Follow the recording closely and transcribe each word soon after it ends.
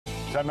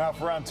Time now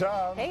for On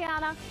Time. Hey,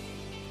 Anna.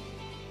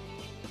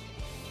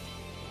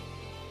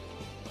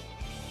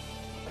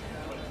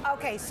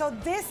 Okay, so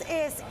this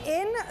is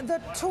in the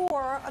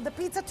tour, the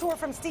pizza tour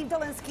from Steve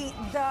Dolinsky,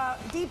 the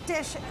deep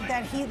dish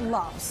that he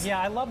loves.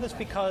 Yeah, I love this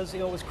because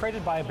it was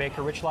created by a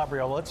baker, Rich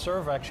Labriola. Let's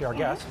serve actually our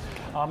guest.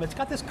 It's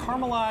got this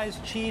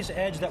caramelized cheese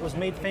edge that was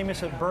made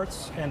famous at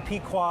Bert's and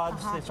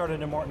Pequod's. They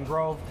started in Morton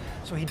Grove.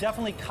 So he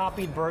definitely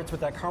copied Bert's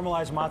with that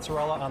caramelized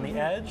mozzarella on the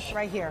edge.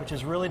 Right here. Which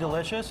is really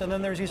delicious. And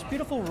then there's these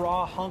beautiful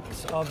raw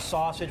hunks of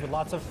sausage with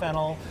lots of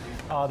fennel.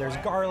 There's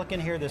garlic in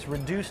here, this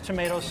reduced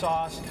tomato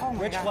sauce.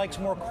 Rich likes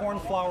more corn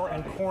flour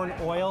and corn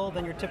oil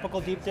than your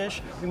typical deep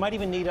dish. We might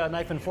even need a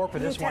knife and fork for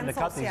this one to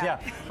cut these. Yeah.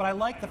 But I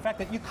like the fact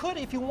that you could,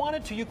 if you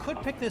wanted to, you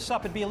could pick this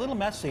up. It'd be a little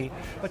messy,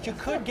 but you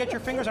could get your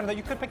fingers under that.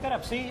 You could pick that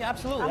up. See,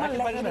 absolutely. I'm I a can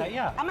bite into that.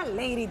 Yeah. I'm a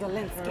lady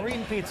Dolinsky. We're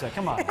eating pizza.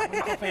 Come on. How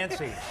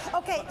fancy.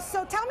 Okay,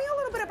 so tell me a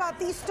little bit about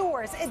these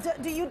stores.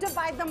 Do you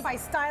divide them by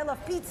style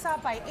of pizza,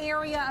 by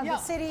area of the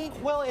city?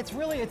 Well, it's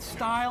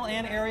style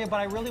and area, but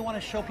I really want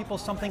to show people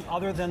something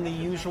other than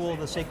the usual,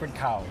 the sacred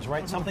cows,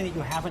 right? Something that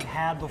you haven't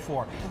had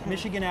before.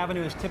 Michigan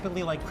Avenue is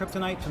typically like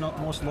kryptonite to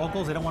most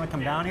locals. They don't want to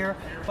come down here,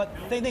 but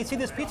they see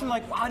this pizza and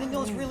like, wow, I didn't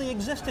know this really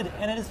existed,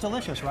 and it is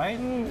delicious, right?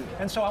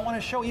 And so I want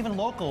to show even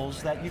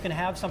locals that you can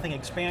have something,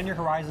 expand your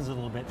horizons a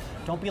little bit.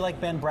 Don't be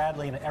like Ben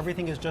Bradley and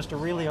everything is just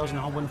Aurelio's and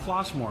Homewood and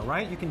Flossmoor,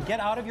 right? You can get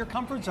out of your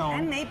comfort zone.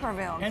 And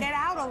Naperville. Get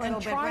out a little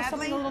bit, try Bradley.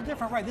 something a little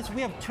different, right?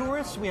 We have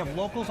tourists, we have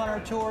locals on our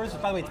tours.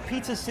 By the way, it's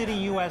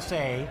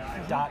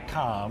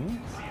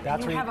pizzacityusa.com.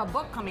 That's you have a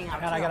book coming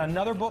out. And I got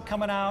another book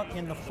coming out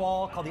in the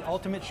fall called The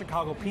Ultimate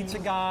Chicago Pizza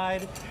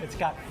Guide. It's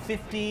got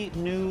 50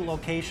 new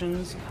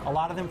locations, a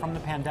lot of them from the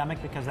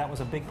pandemic because that was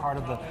a big part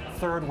of the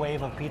third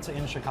wave of pizza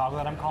in Chicago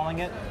that I'm calling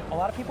it. A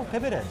lot of people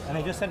pivoted and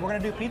they just said, we're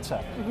going to do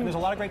pizza. And there's a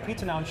lot of great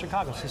pizza now in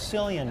Chicago.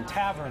 Sicilian,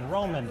 Tavern,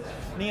 Roman,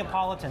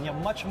 Neapolitan,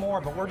 much more,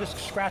 but we're just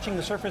scratching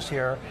the surface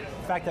here.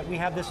 The fact that we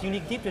have this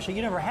unique deep dish that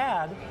you never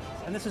had,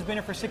 and this has been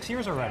here for 6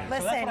 years already.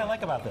 Listen, so that's what I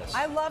like about this.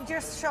 I loved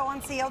your show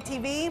on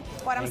CLTV.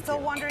 What I'm still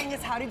wondering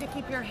is how did you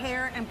keep your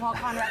hair and Paul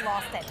Conrad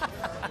lost it?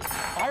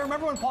 I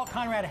remember when Paul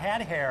Conrad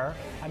had hair.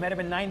 I met him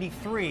in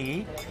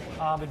 '93.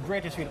 It's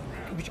great to see.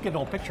 We should get an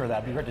old picture of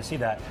that. It'd be great to see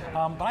that.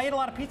 But I ate a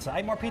lot of pizza. I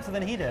ate more pizza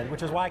than he did,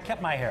 which is why I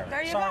kept my hair.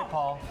 There you Sorry, go.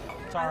 Paul.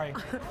 Sorry.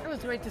 It was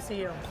great to see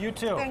you. You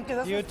too. Thank you.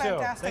 This you was too.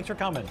 fantastic. Thanks for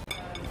coming.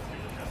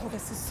 Oh,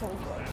 this is so good.